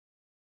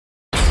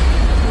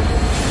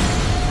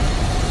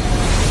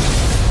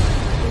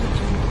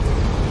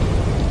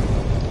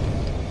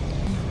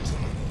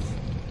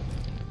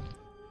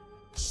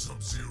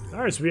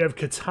Alright, so we have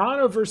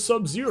Katana versus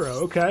Sub-Zero.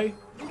 Okay.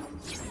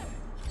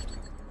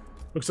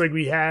 Looks like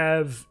we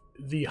have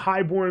the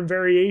Highborn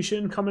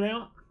variation coming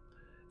out.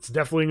 It's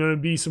definitely going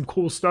to be some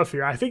cool stuff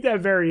here. I think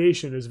that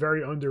variation is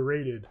very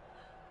underrated.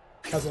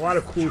 Has a lot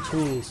of cool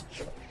tools.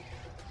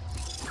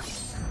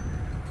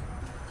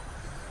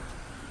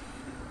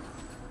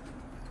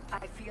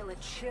 I feel a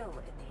chill in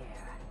the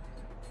air.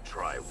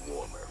 Try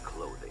warmer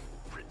clothing,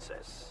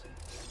 princess.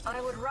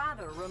 I would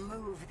rather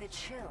remove the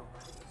chill.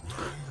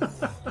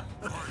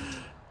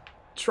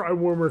 Try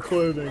warmer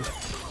clothing.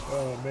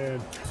 Oh,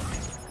 man.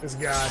 This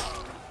guy.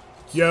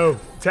 Yo,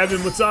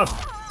 Tevin, what's up?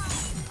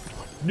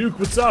 Nuke,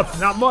 what's up?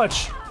 Not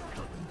much.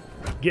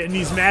 Getting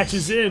these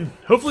matches in.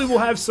 Hopefully we'll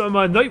have some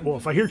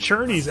Nightwolf. I hear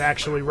Churney's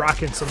actually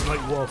rocking some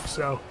Nightwolf,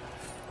 so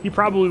he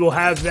probably will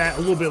have that a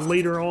little bit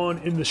later on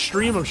in the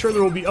stream. I'm sure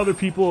there will be other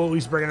people at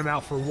least bringing them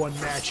out for one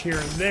match here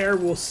and there.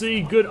 We'll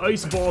see. Good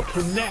ice ball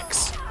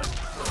connects.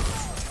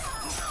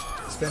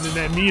 Spending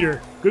that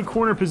meter. Good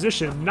corner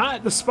position.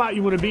 Not the spot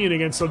you want to be in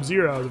against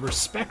Sub-Zero. The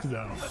respect,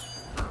 though.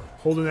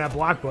 Holding that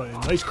block button.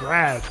 Nice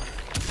grab.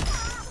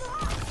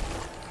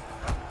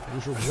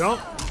 Neutral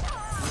jump.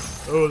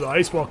 Oh, the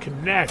ice ball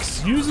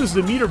connects. Uses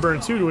the meter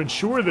burn, too, to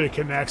ensure that it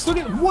connects. Look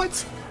at... What?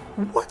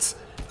 What?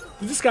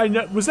 Did this guy...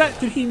 Was that...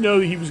 Did he know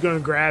that he was going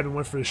to grab and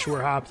went for the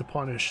short hop to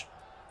punish?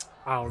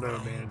 I don't know,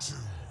 man.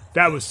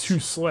 That was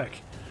too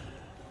slick.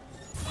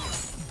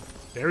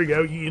 There we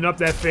go. Eating up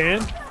that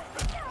fan.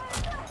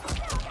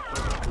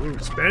 Ooh,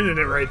 spending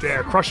it right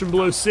there. Crushing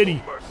below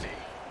City.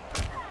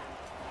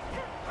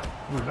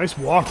 Ooh, nice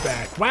walk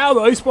back. Wow,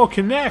 the ice ball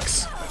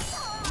connects.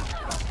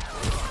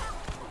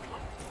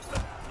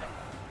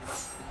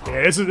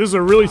 Yeah, this is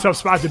a really tough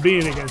spot to be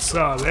in against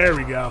Sub. There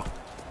we go.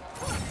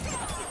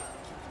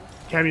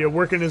 Cameo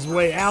working his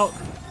way out.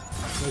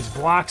 Nice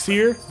blocks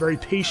here. Very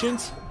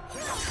patient.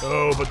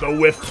 Oh, but the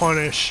whiff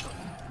punish.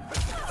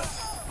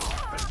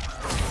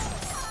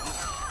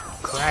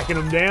 Cracking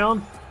him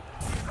down.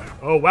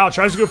 Oh, wow.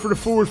 Tries to go for the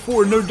forward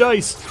four. No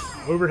dice.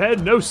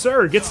 Overhead. No,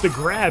 sir. Gets the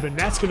grab, and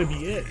that's going to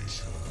be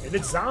it. And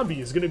its zombie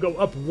is going to go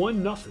up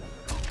 1-0.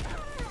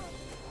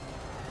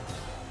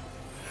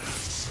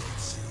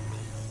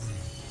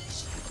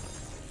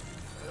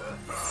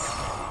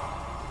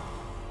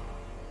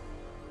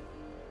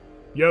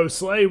 Yo,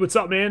 Slay, what's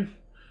up, man?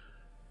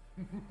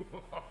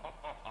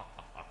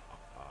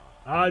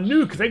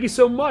 Nuke, thank you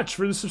so much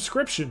for the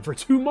subscription for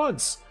 2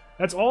 months.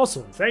 That's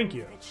awesome. Thank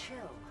you.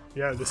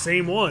 Yeah, the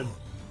same one.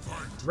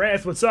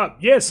 Wrath, what's up?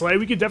 Yeah, Slay,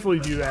 we could definitely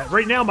do that.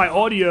 Right now, my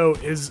audio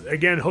is,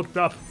 again, hooked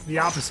up the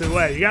opposite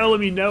way. You gotta let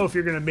me know if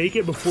you're gonna make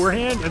it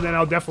beforehand, and then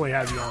I'll definitely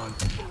have you on.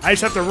 I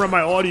just have to run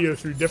my audio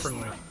through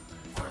differently.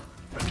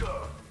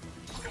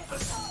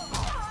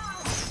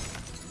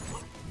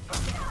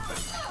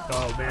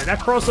 Oh, man, that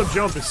cross-up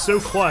jump is so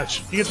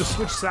clutch. You get to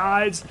switch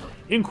sides,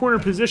 in corner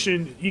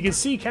position. You can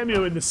see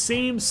Cameo in the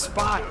same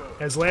spot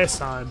as last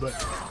time, but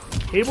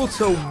able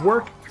to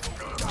work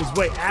his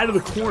way out of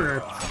the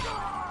corner.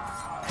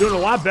 Doing a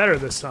lot better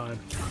this time.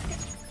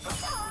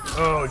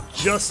 Oh,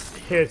 just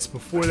hits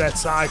before that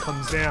sigh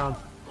comes down.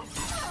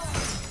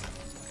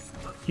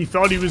 He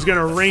thought he was going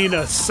to rain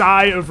a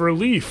sigh of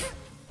relief,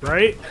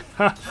 right?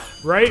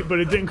 Right? But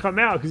it didn't come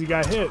out because he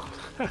got hit.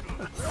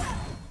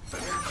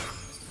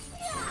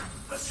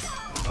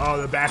 Oh,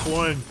 the back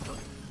one.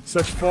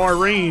 Such far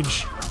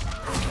range.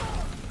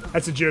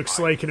 That's a joke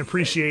Slay can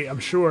appreciate, I'm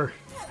sure.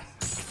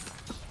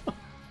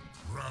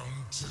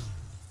 Round 2,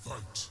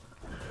 fight.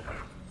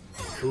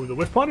 Ooh, the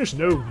whiff punish?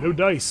 No, no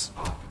dice.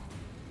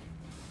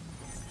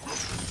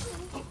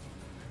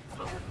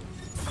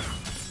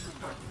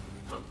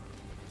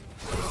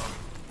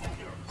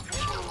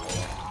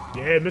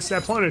 Yeah, missed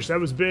that punish. That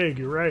was big,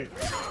 you're right.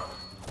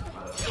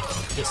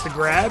 Gets the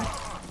grab.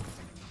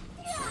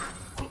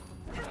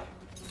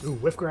 Ooh,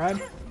 whiff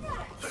grab.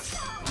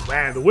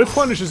 Man, the whiff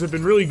punishes have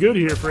been really good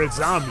here for its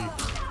zombie.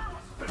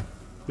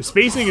 The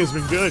spacing has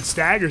been good.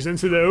 Staggers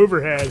into the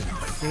overhead.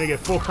 Gonna get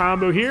full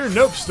combo here.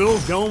 Nope, still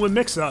going with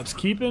mix-ups.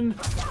 Keeping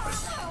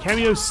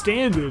Cameo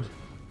standard.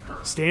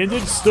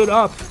 Standard, stood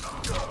up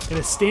in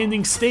a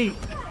standing state.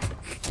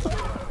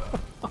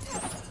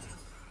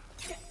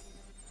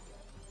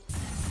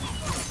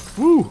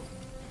 Woo!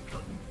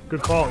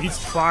 Good call. Eats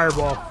the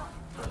fireball.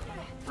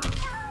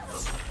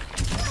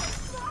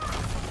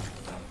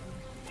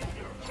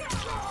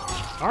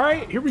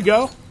 Alright, here we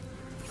go.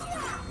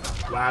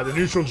 Wow, the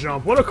neutral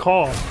jump. What a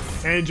call.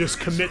 And just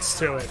commits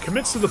to it.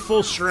 Commits to the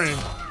full string.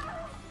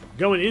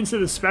 Going into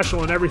the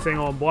special and everything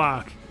on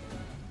block.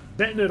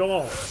 Betting it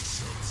all.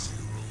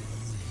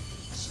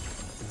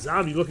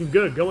 Zombie looking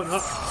good. Going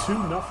up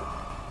 2-0.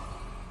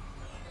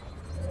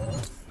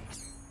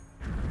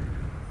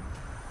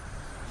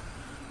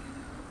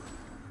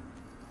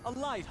 A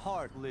light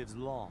heart lives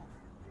long.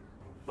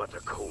 But a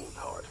cold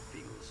heart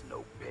feels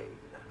no pain.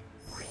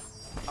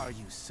 Are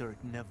you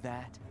certain of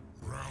that?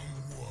 Round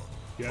 1.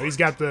 Yeah, he's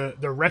got the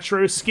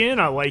retro skin.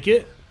 I like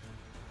it.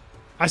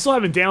 I still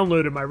haven't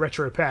downloaded my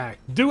retro pack.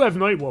 Do have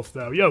Nightwolf,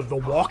 though. Yo, the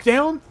walk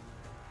down?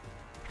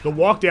 The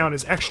walk down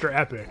is extra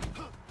epic.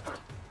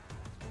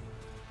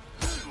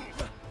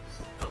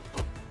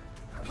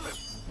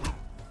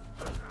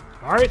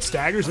 All right,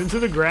 staggers into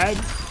the grab.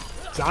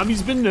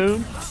 Zombie's been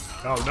known.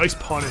 Oh, nice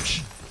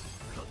punish.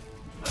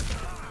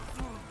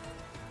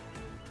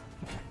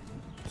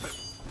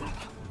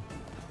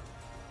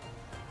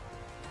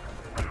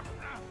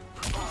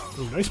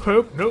 Ooh, nice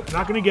poke. Nope,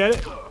 not going to get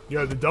it.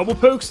 Yo, the double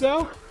pokes,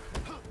 though.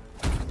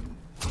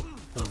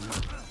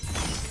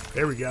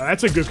 There we go.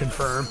 That's a good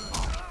confirm.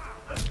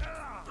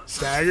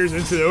 Staggers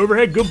into the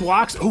overhead. Good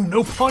blocks. Oh,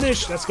 no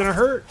punish. That's going to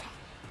hurt.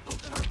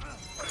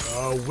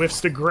 Oh,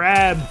 whiffs the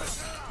grab.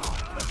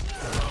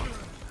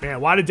 Man, a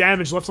lot of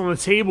damage left on the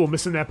table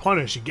missing that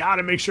punish. You got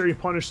to make sure you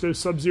punish those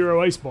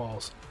Sub-Zero ice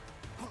balls.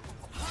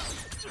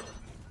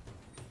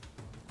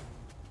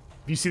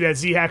 If you see that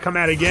Z-Hat come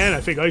out again,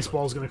 I think ice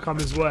ball is going to come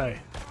his way.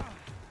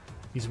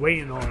 He's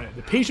waiting on it.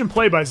 The patient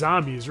play by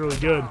Zombie is really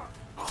good.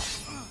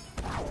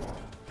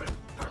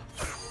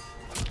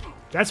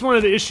 That's one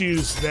of the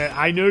issues that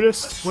I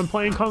noticed when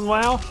playing Kung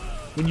Lao.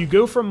 When you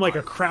go from like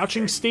a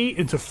crouching state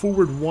into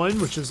forward 1,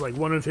 which is like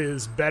one of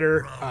his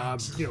better,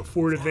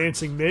 forward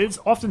advancing mids,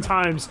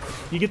 oftentimes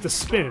you get the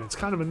spin. It's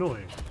kind of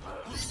annoying.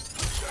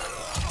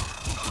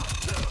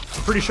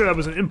 I'm pretty sure that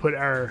was an input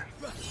error.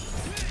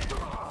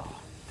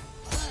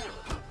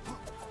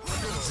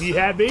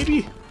 Z-Hat,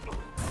 baby.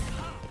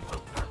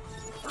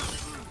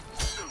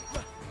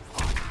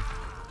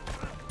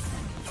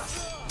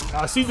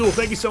 C-Duel,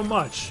 thank you so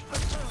much.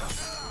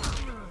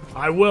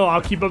 I will.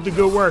 I'll keep up the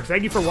good work.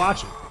 Thank you for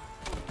watching.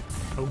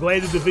 I'm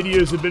glad that the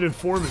videos have been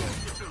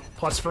informative.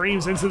 Plus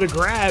frames into the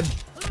grab.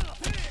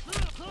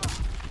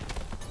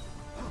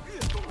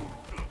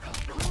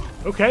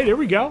 Okay, there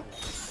we go.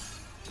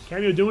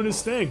 Cameo doing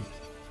his thing.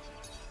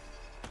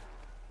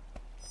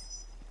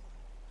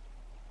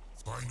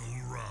 Final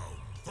round,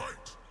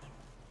 fight.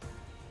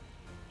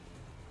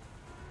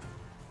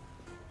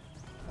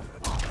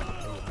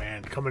 Oh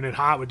man, coming in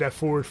hot with that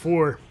forward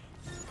 4.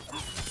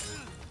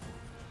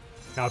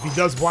 Now if he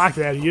does block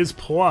that, he is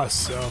plus,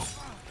 so.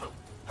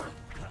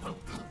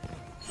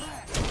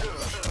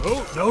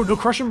 Oh, no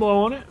crushing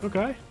blow on it.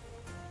 Okay.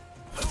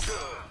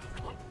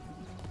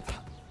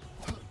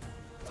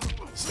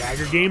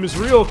 Stagger game is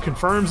real.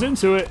 Confirms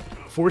into it.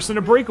 Forcing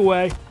a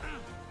breakaway.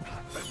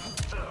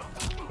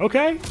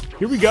 Okay,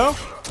 here we go.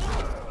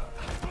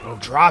 Oh,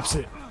 drops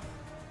it.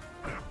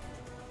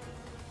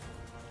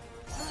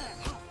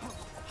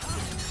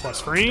 Plus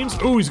frames.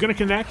 Oh, he's going to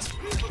connect.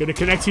 Going to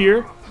connect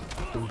here.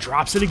 Oh,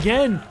 drops it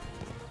again.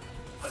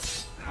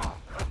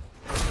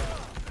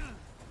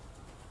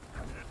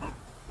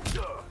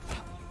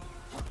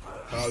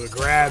 Oh, the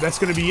grab. That's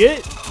going to be it.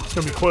 It's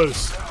going to be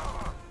close.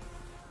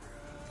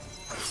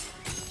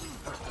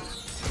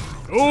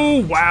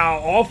 Oh, wow.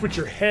 Off with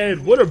your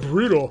head. What a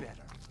brutal.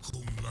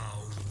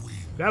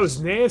 That was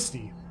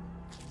nasty.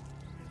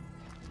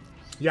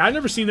 Yeah, I've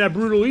never seen that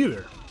brutal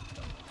either.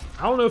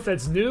 I don't know if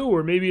that's new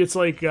or maybe it's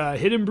like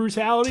hidden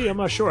brutality. I'm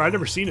not sure. I've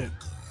never seen it.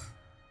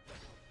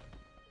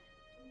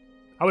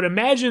 I would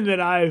imagine that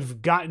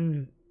I've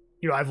gotten,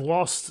 I've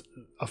lost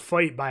a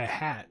fight by a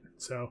hat.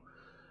 So,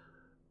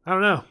 I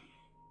don't know.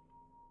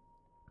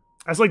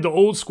 That's like the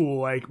old school,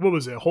 like, what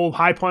was it? Hold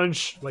high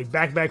punch, like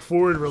back,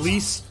 forward,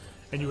 release,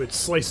 and you would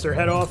slice their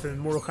head off in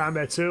Mortal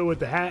Kombat 2 with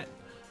the hat,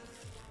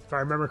 if I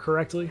remember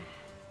correctly.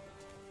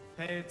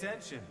 Pay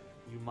attention.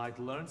 You might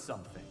learn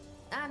something.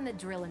 I'm the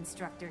drill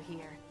instructor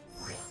here.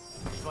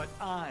 But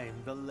I'm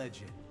the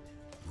legend.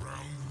 Round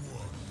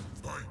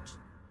 1, fight.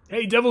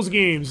 Hey, Devil's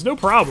Games, no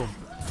problem.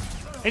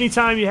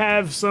 Anytime you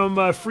have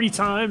some free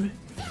time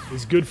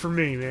is good for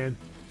me, man.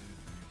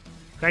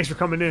 Thanks for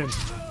coming in.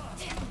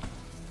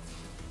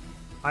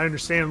 I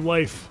understand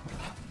life.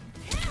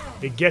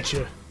 It gets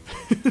you.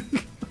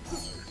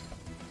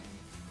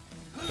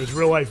 There's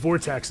real life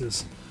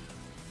vortexes.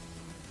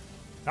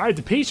 All right,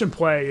 the patient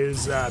play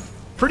is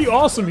pretty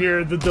awesome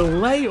here. The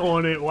delay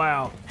on it,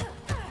 wow.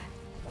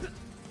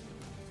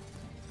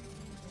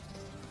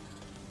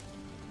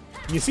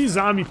 You see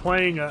Zombie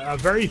playing a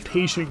very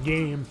patient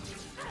game.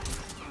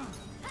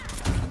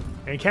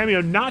 And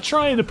Cameo not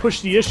trying to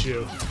push the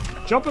issue.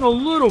 Jumping a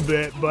little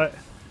bit, but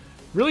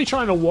really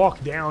trying to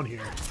walk down here.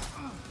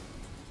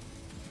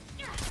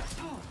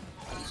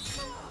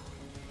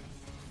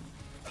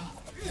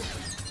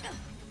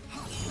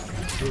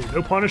 Ooh,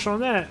 no punish on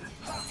that.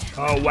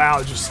 Oh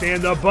wow, just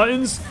stand up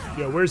buttons.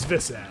 Yo, where's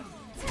Vis at?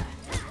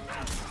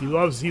 He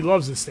loves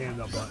the stand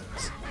up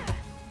buttons.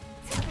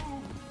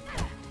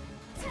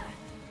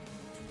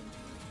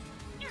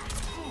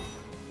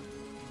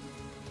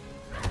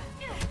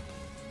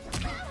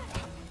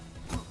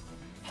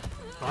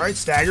 All right,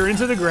 stagger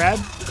into the grab.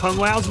 Kung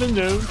Lao's been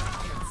known.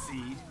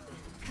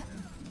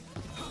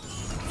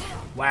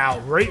 Wow,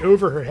 right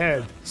over her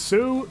head.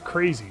 So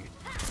crazy.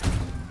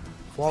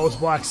 Flawless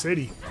Black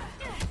City.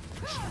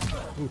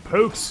 Ooh,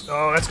 pokes.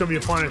 Oh, that's going to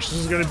be a punish. This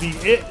is going to be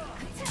it.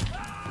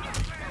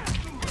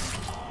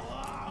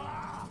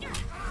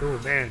 Oh,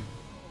 man.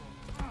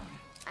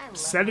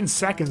 7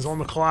 seconds on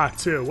the clock,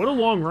 too. What a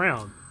long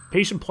round.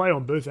 Patient play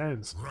on both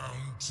ends. Round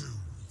 2,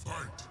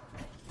 fight.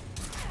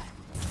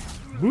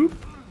 Whoop.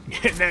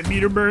 Getting that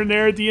meter burn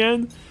there at the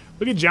end.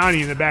 Look at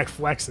Johnny in the back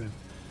flexing.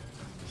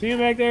 See him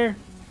back there?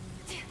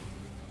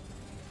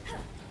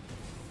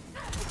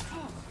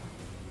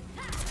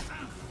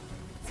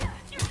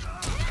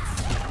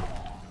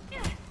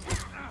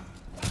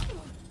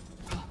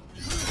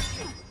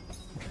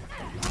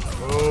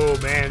 Oh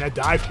man, that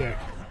dive kick.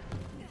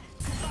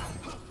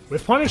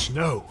 Whiff punish?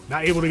 No,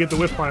 not able to get the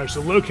whiff punish.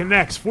 The low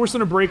connects, forcing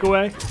a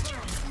breakaway.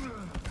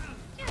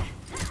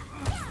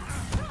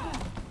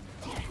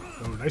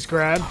 Oh, nice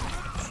grab.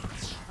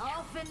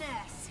 All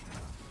finesse.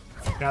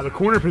 Now the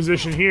corner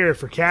position here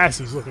for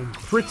Cassie's looking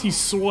pretty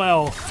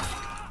swell.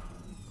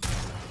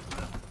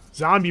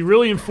 Zombie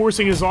really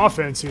enforcing his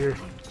offense here.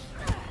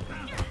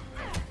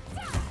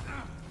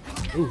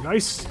 Ooh,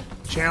 nice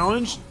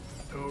challenge.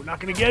 Oh, not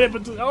gonna get it,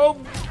 but oh,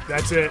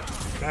 that's it.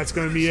 That's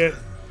gonna be it.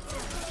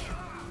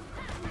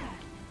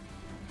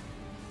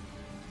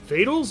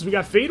 Fatals? We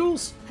got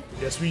fatals?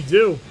 Yes, we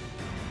do.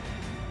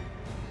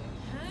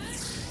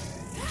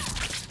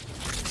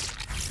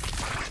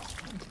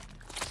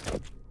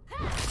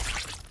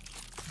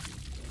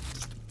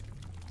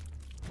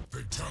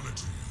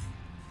 Fatality.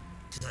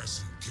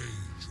 Cassie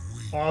Cage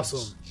wins.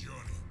 Awesome. Johnny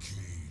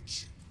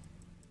Cage.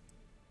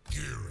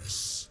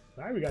 Geras.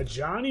 All right, we got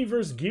Johnny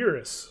versus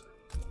Geras.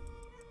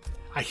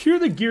 I hear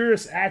that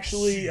Geras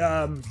actually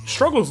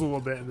struggles a little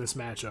bit in this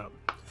matchup.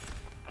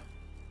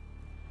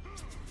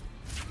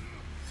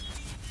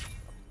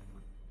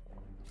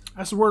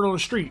 That's the word on the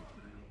street.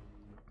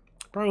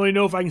 Probably don't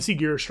know if I can see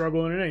Geras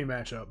struggling in any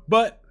matchup,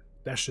 but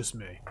that's just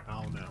me.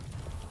 I don't know.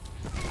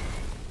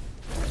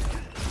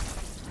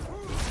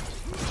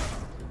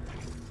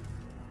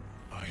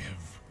 I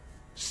have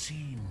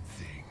seen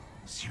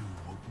things you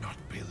would not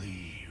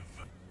believe.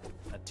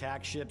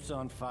 Attack ships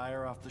on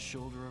fire off the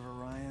shoulder of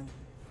Orion?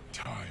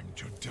 Time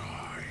to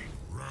die.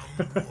 Round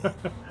one.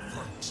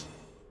 Fight.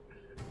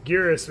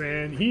 Geras,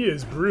 man, he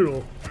is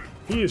brutal.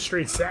 He is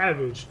straight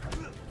savage.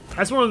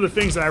 That's one of the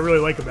things that I really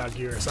like about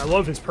Geras. I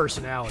love his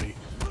personality.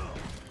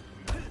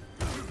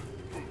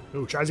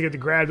 Oh, tries to get the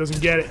grab, doesn't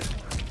get it.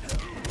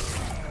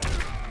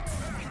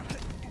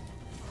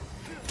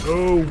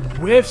 Oh,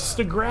 whiffs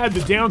the grab.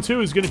 The down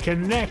two is going to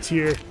connect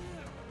here.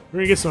 We're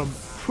going to get some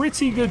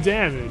pretty good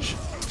damage.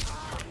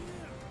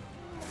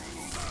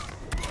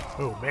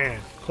 Oh, man.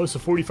 Close to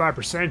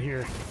 45%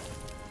 here.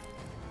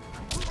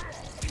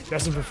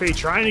 Destin for Fate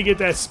trying to get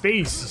that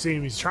space. You see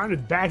him, he's trying to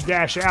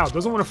backdash out.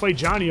 Doesn't want to fight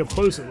Johnny up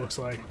close, it looks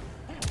like.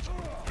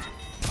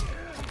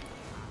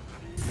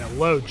 That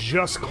low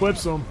just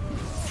clips him.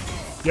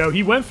 Yo,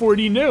 he went for it,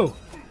 he knew.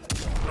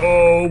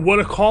 Oh, what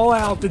a call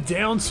out. The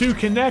down two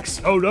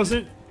connects. Oh,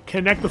 doesn't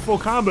connect the full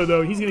combo,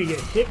 though. He's going to get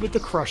hit with the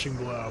crushing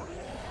blow.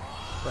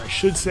 Or I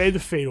should say the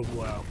fatal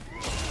blow.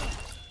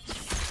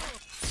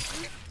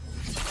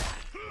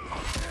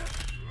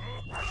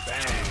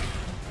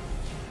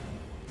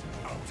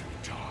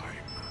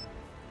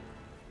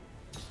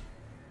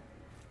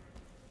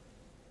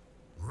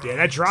 Yeah,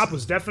 that drop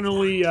was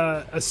definitely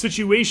a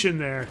situation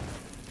there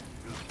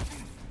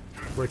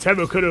where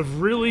Tevo could have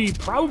really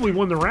probably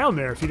won the round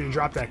there if he didn't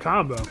drop that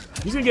combo.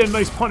 He's going to get a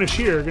nice punish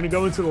here. Going to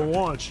go into the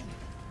launch.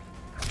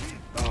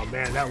 Oh,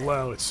 man, that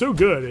low. It's so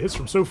good. It hits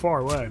from so far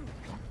away.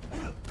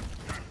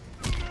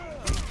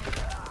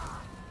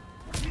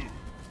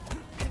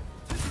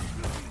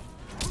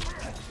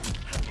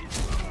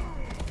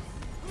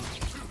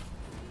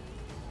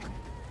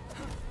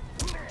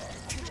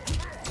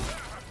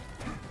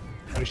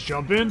 Nice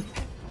jump in.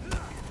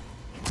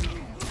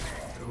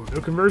 Oh, no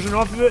conversion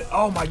off of it.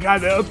 Oh my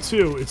god, that up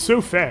two. It's so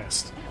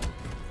fast.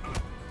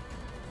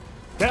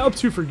 That up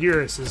two for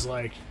Geras is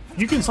like,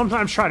 you can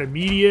sometimes try to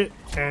meaty it,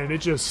 and it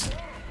just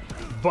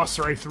busts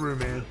right through,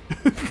 man.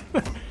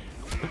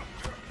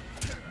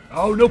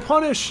 Oh, no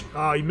punish.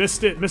 Oh, he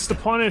missed it. Missed the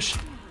punish.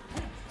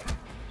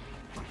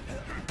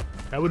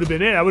 That would have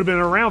been it. That would have been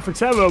a round for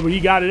Tevo, but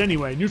he got it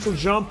anyway. Neutral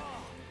jump.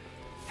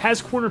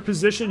 Has corner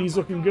position. He's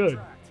looking good.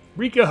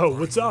 Rico,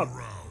 what's up?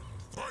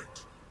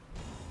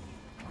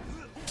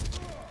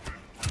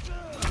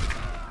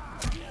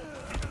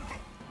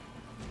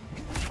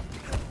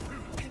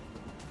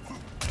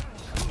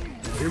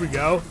 Here we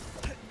go.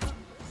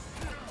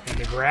 And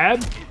the grab.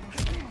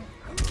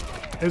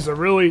 This is a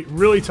really,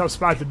 really tough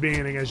spot to be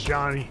in against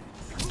Johnny.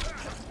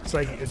 It's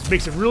like, it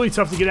makes it really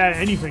tough to get out of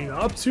anything. The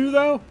up two,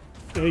 though,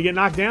 if you get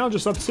knocked down,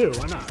 just up two.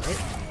 Why not, right?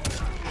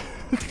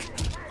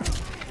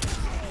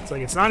 It's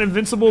like, it's not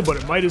invincible, but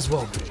it might as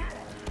well be.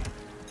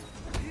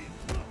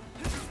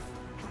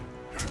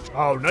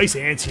 Oh, nice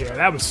anti-air.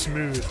 That was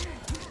smooth.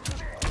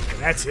 And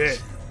that's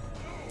it.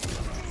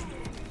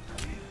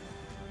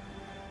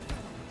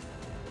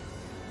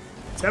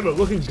 Tevo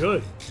looking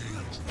good.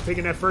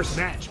 Taking that first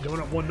match,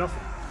 going up 1-0.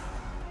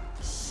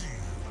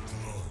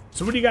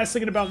 So what are you guys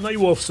thinking about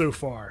Nightwolf so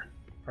far?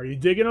 Are you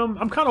digging him?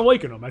 I'm kind of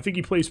liking him. I think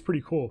he plays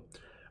pretty cool. I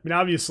mean,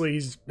 obviously,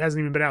 he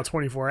hasn't even been out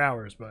 24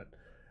 hours, but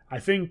I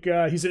think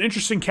he's an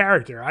interesting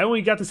character. I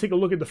only got to take a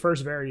look at the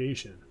first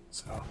variation,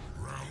 so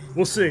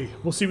we'll see.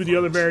 We'll see what the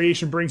other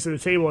variation brings to the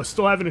table. I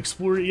still haven't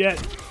explored it yet.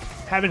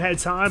 Haven't had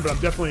time, but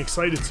I'm definitely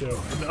excited to.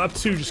 And the up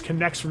two just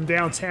connects from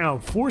downtown,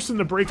 forcing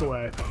the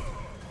breakaway.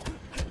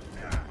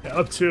 Yeah,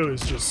 up 2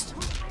 is just,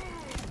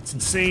 it's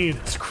insane.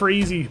 It's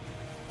crazy.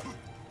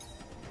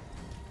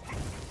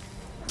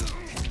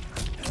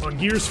 On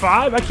Gears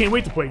 5, I can't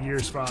wait to play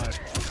Gears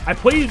 5. I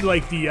played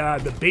like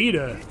the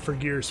beta for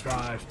Gears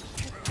 5,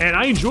 and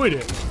I enjoyed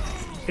it.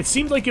 It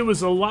seemed like it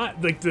was a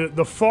lot, like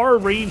the far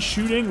range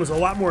shooting was a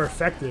lot more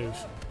effective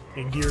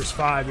in Gears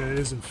 5 than it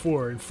is in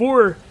 4. In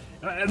 4,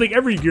 I think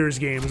every Gears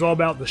game is all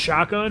about the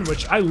shotgun,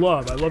 which I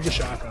love. I love the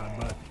shotgun,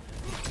 but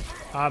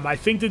I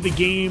think that the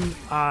game,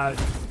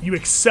 you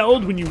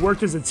excelled when you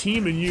worked as a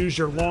team and used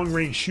your long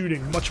range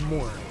shooting much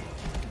more.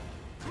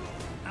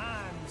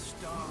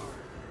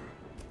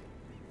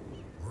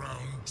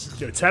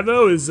 Yo,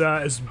 Tevo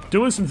is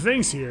doing some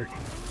things here.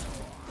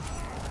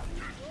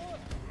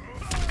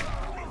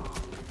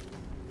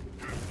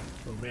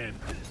 Oh man.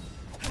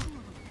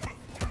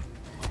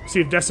 See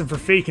if Destined for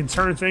Fate can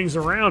turn things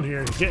around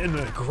here. Getting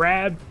the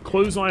grab,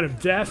 clothesline of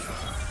death.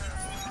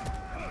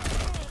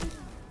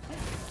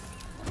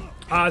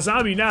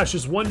 Zombie now it's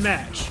just one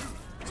match.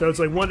 So it's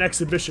like one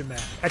exhibition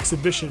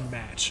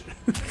match.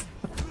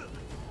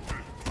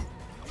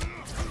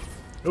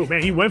 Oh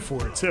man, he went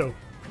for it too.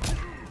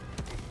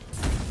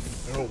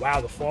 Oh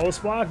wow, the flawless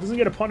block doesn't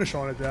get a punish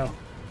on it though.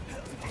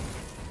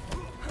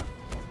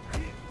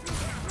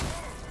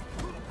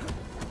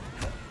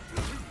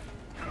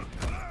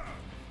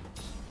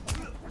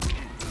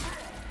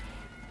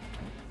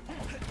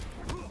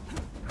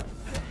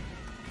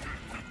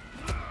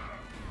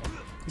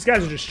 These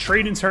guys are just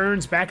trading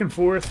turns back and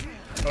forth.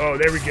 Oh,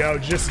 there we go.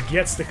 Just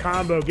gets the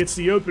combo, gets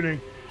the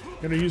opening.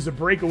 Gonna use the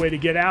breakaway to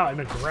get out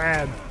and a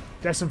grab.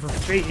 Destined for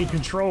Fate in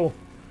control.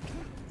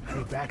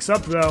 He backs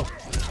up though.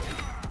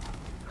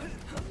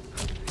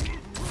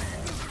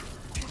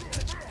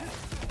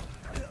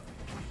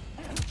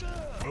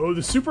 Oh,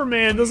 the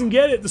Superman doesn't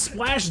get it. The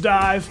splash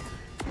dive.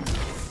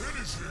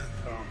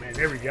 Oh, man,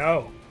 there we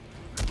go.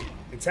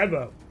 And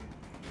Tevo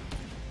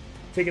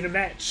taking a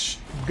match.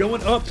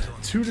 Going up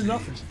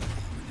 2-0.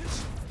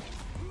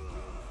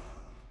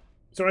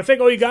 So I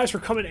thank all you guys for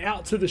coming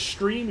out to the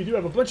stream. We do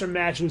have a bunch of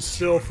matches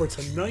still for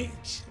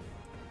tonight.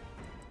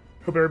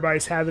 Hope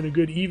everybody's having a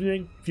good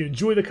evening. If you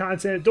enjoy the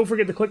content, don't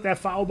forget to click that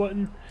follow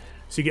button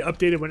so you get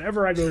updated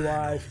whenever I go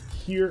live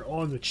here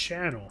on the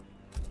channel.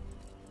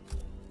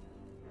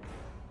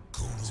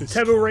 So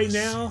Tevo right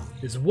now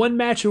is one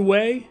match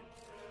away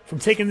from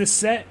taking this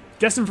set.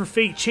 Destined for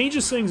Fate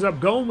changes things up,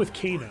 going with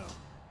Kano.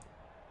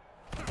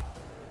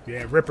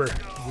 Yeah, Ripper.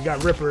 We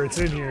got Ripper. It's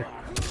in here.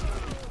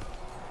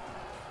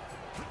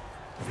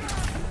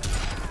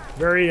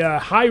 Very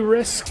high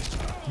risk,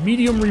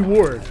 medium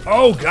reward.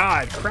 Oh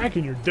God,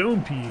 cracking your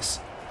dome piece.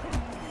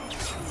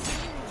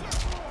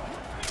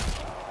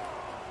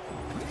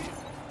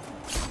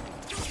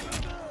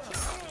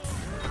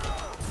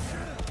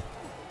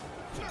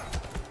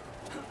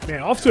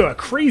 Man, off to a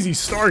crazy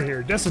start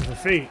here. Destined for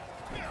Fate.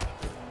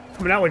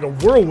 Coming out like a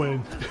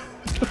whirlwind.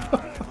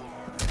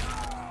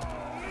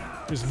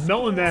 Just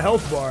melting that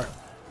health bar.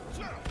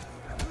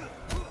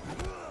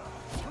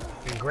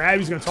 And grab,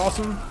 he's going to toss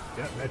him.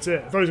 Yep, that's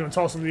it. I thought he was going to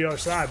toss him to the other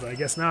side, but I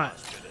guess not.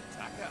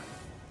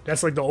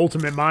 That's like the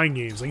ultimate mind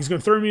games. Like, he's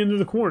going to throw me into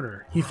the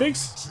corner. He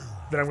thinks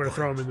that I'm going to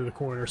throw him into the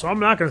corner, so I'm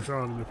not going to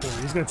throw him in the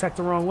corner. He's going to tech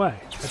the wrong way.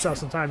 That's how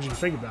sometimes you can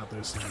think about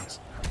those things.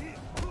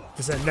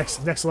 Just that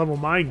next level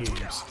mind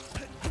games.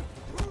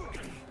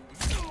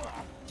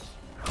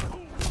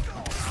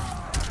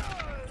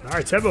 All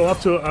right, Tevo up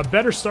to a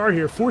better start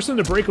here, forcing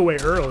the breakaway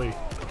early.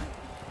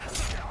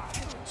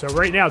 So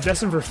right now,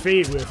 Destined for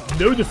Fate with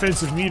no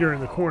defensive meter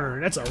in the corner,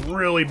 and that's a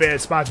really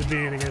bad spot to be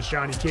in against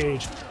Johnny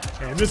Cage.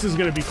 And this is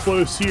going to be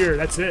close here.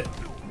 That's it.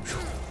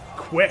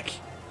 Quick.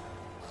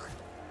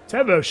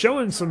 Tevo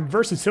showing some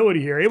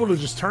versatility here, able to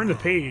just turn the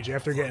page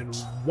after getting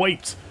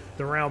wiped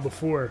the round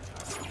before.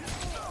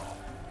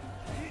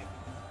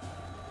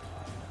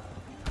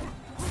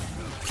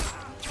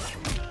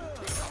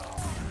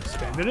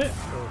 Spending it.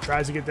 Oh,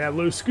 tries to get that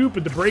low scoop,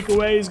 but the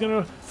breakaway is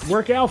going to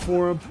work out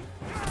for him.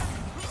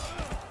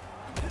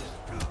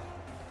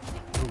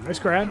 Ooh, nice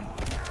grab.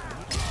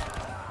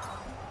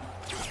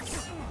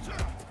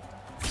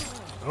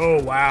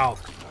 Oh, wow.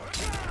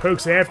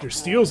 Pokes after,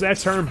 steals that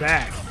turn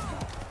back.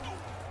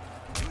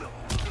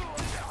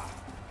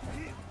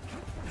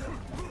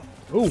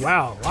 Oh,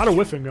 wow. A lot of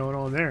whiffing going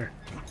on there.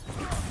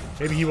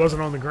 Maybe he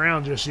wasn't on the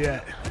ground just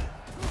yet.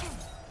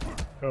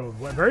 Oh,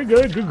 very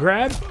good. Good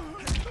grab.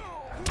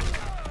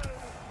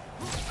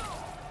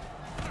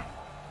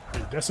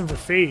 Destined for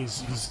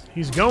phase.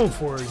 He's going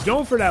for it. He's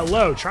going for that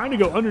low. Trying to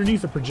go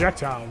underneath the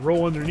projectile and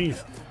roll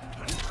underneath.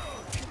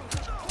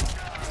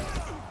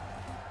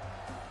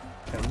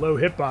 That low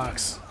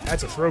hitbox.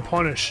 That's a throw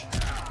punish.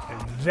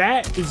 And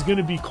that is going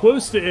to be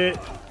close to it.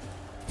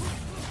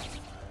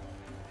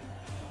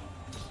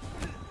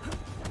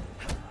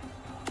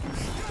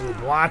 Ooh,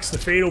 blocks the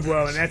fatal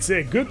blow, and that's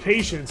it. Good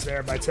patience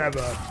there by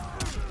Tevo.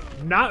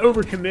 Not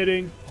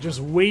overcommitting,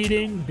 just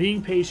waiting,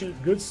 being patient.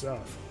 Good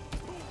stuff.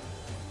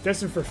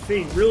 Destined for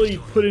Fate really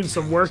put in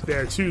some work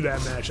there to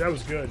that match. That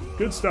was good.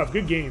 Good stuff.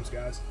 Good games,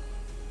 guys.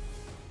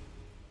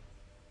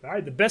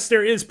 Alright, the best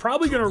there is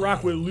probably going to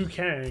rock with Liu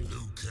Kang.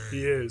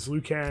 He is, Liu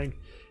Kang.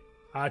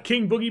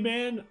 King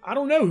Boogeyman, I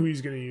don't know who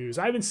he's going to use.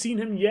 I haven't seen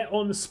him yet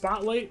on the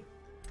spotlight.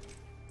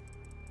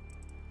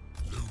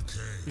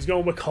 He's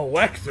going with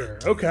Collector.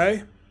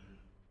 Okay.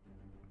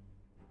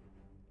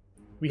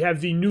 We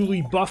have the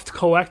newly buffed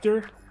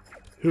Collector,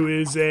 who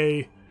is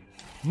a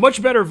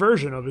much better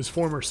version of his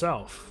former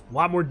self. A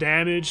lot more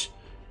damage.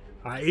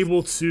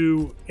 Able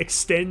to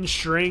extend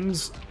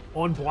strings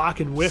on block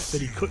and whiff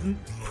that he couldn't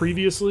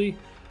previously.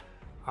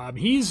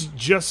 He's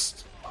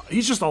just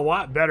a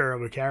lot better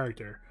of a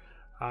character.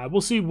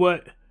 We'll see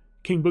what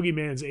King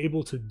Boogeyman's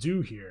able to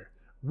do here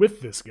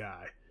with this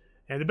guy.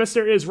 And the best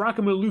there is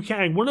rocking with Liu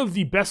Kang, one of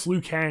the best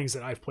Liu Kangs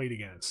that I've played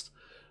against.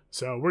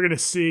 So we're going to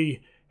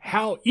see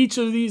how each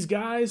of these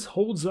guys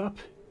holds up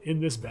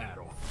in this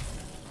battle.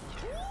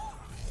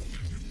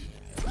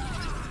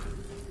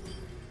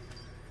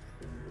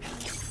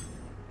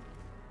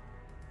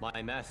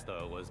 My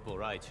master was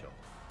Boraicho.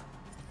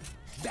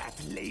 That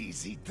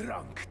lazy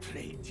drunk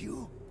trained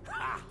you?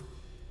 Ha!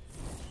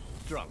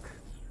 Drunk,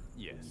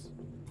 yes,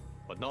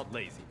 but not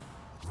lazy.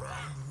 Round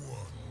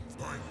one,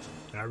 fight.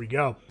 There we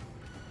go.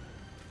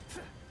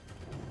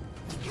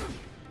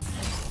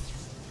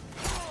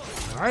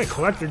 Alright,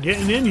 Collector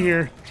getting in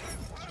here.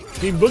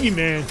 King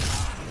Boogeyman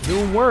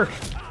doing work.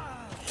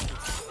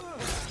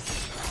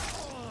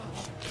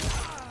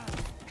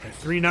 At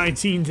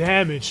 319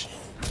 damage.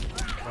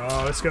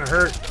 Oh, that's gonna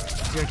hurt.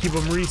 He's gonna keep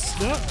him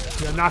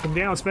gonna knock him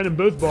down, spending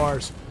both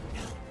bars.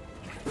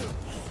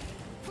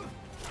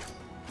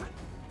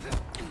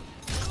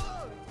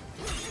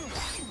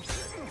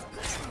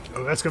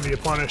 Oh, that's gonna be a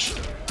punish.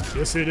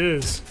 Yes, it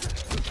is.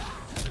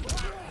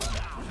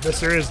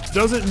 Best there is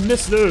doesn't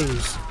miss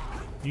those.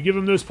 You give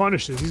him those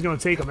punishes, he's gonna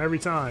take them every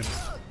time.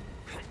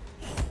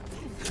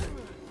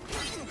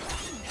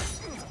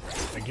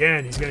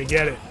 Again, he's gonna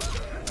get it.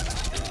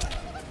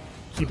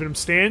 Keeping him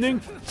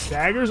standing.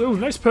 Staggers. Oh,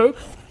 nice poke.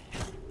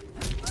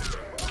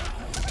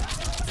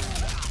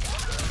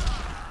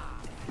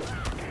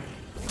 And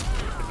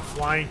the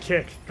flying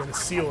kick. Gonna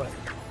seal it.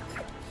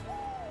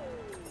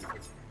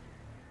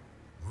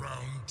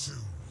 Round two,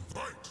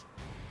 fight.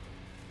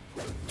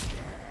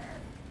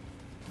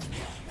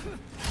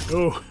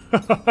 Oh.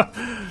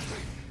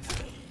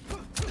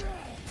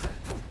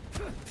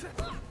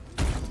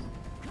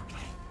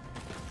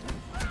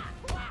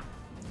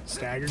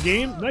 Stagger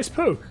game. Nice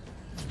poke.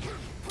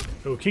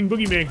 Oh, King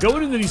Boogeyman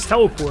going into these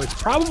teleports,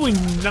 probably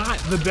not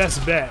the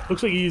best bet.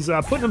 Looks like he's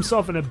putting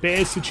himself in a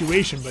bad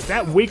situation, but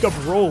that wake-up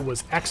roll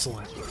was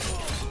excellent.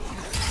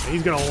 And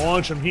he's going to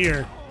launch him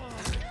here.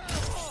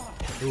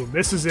 Oh,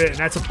 misses it, and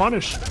that's a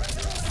punish.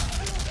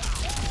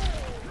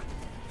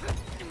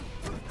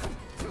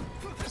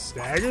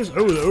 Staggers.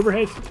 Oh, the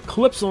overhead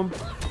clips him.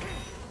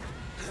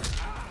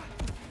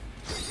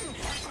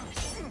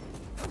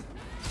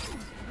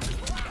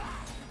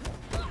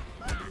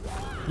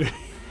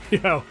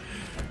 Yo.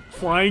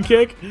 Flying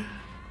kick.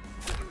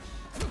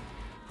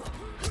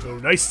 Oh,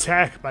 nice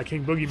attack by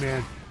King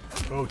Boogeyman.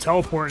 Oh,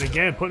 teleporting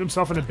again, putting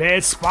himself in a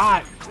bad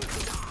spot.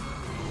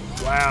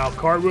 Wow,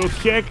 cartwheel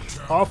kick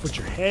off with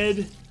your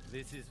head.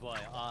 This is why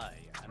I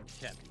am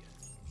champion.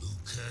 Liu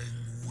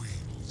Kang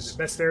wins. And the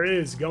best there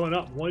is going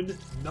up 1-0.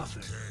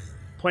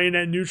 Playing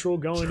that neutral,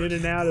 going in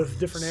and out of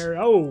different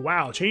areas. Oh,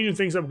 wow, changing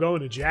things up,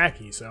 going to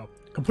Jackie. So,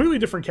 completely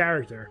different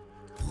character.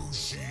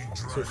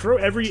 So throw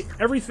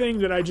everything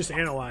that I just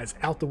analyzed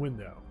out the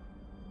window,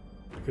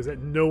 because that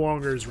no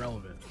longer is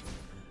relevant.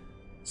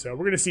 So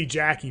we're going to see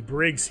Jackie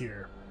Briggs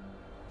here.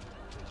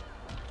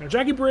 Now,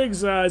 Jackie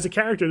Briggs is a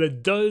character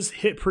that does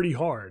hit pretty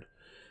hard.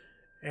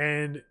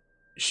 And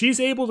she's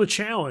able to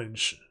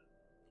challenge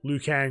Liu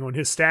Kang on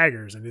his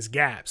staggers and his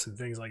gaps and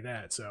things like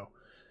that. So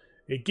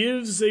it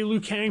gives a Liu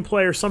Kang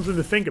player something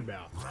to think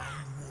about.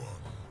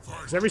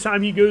 Because every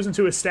time he goes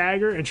into a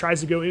stagger and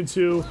tries to go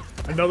into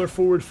another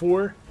forward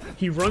 4,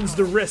 he runs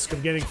the risk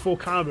of getting full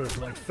combo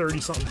for like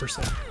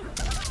 30-something%.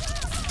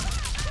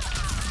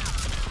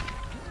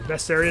 The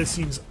best there is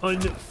seems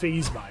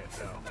unfazed by it,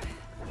 though.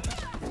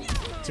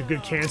 It's a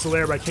good cancel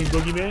there by King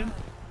Boogeyman.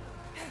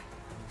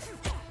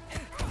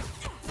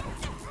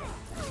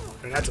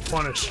 And that's a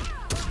punish.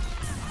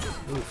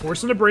 Ooh,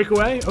 forcing the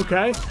breakaway.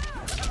 Okay.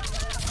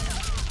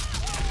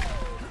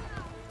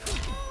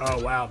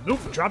 Oh, wow. Nope.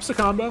 Drops the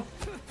combo.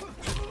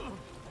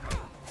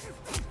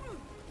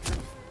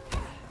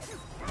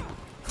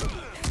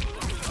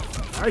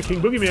 All right,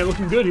 King Boogeyman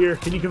looking good here.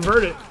 Can you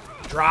convert it?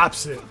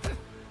 Drops it.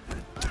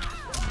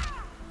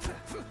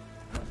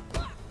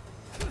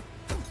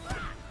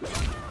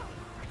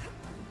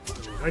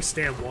 Nice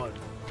stand one.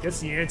 Gets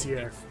the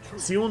anti-air.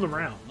 Sealing the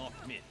round.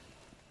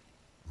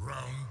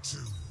 Round two,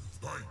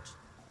 fight.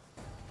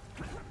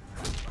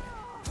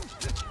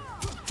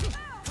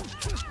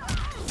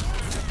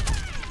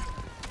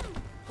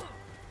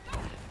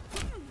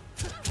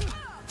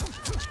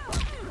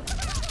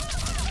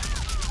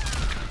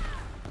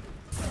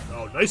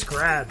 Oh, nice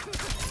grab.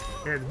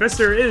 And the best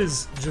there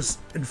is just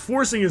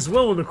enforcing his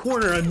will in the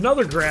corner.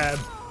 Another grab.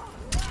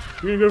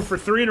 We're going to go for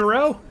 3 in a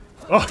row.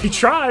 Oh, he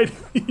tried.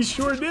 He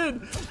sure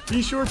did.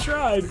 He sure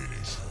tried.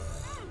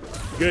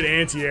 Good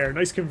anti-air.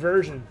 Nice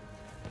conversion.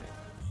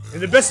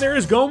 And the best there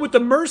is going with the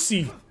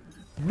Mercy.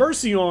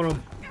 Mercy on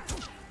him.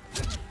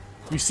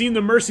 We've seen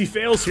the Mercy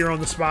fails here on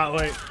the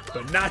Spotlight,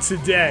 but not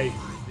today.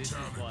 This is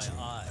why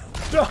I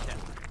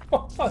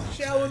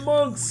Shaolin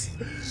monks.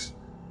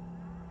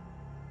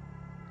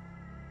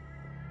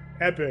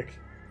 Epic.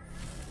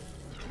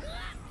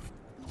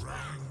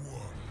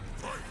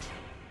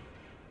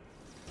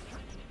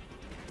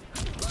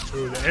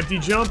 Ooh, the empty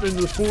jump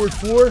into the forward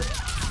 4.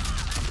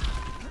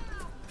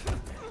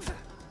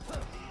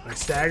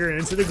 Nice stagger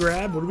into the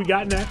grab. What do we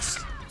got next?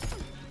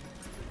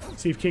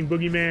 See if King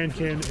Boogeyman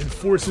can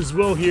enforce his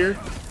will here.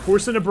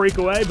 Forcing a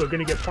breakaway, but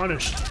going to get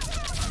punished.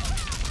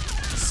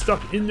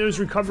 Stuck in those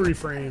recovery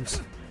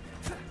frames.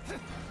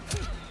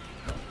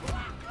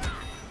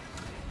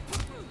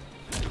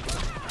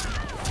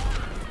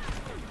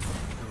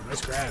 Oh,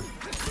 nice grab.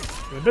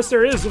 And the best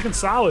there is looking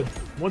solid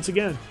once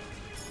again.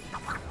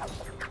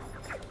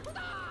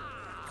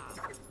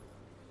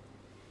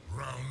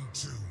 Round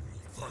 2,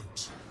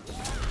 fight.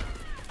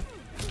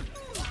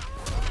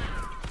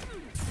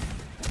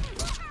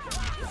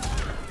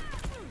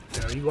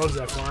 Yeah, he loves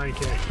that flying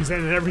kick. He's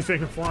ending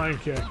everything a flying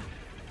kick.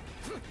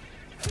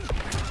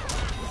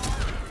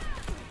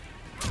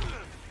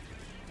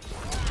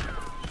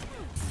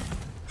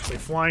 Like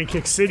flying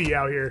kick city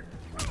out here.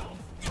 All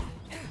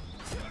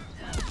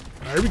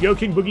right, here we go,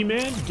 King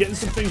Boogeyman. Getting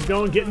some things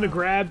going, getting the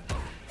grab.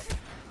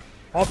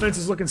 Offense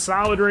is looking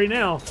solid right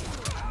now.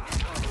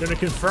 Gonna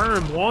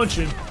confirm,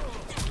 launching.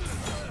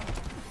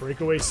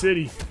 Breakaway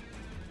city.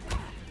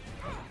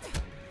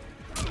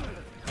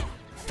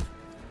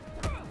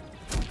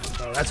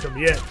 Oh, that's gonna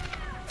be it.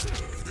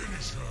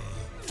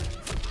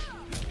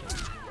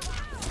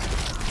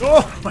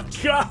 Oh my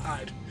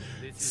god!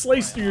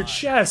 Sliced through your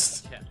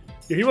chest.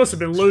 Yeah, he must have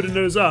been loading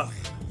those up.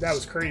 That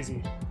was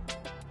crazy.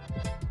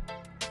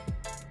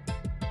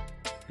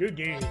 Good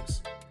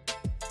games.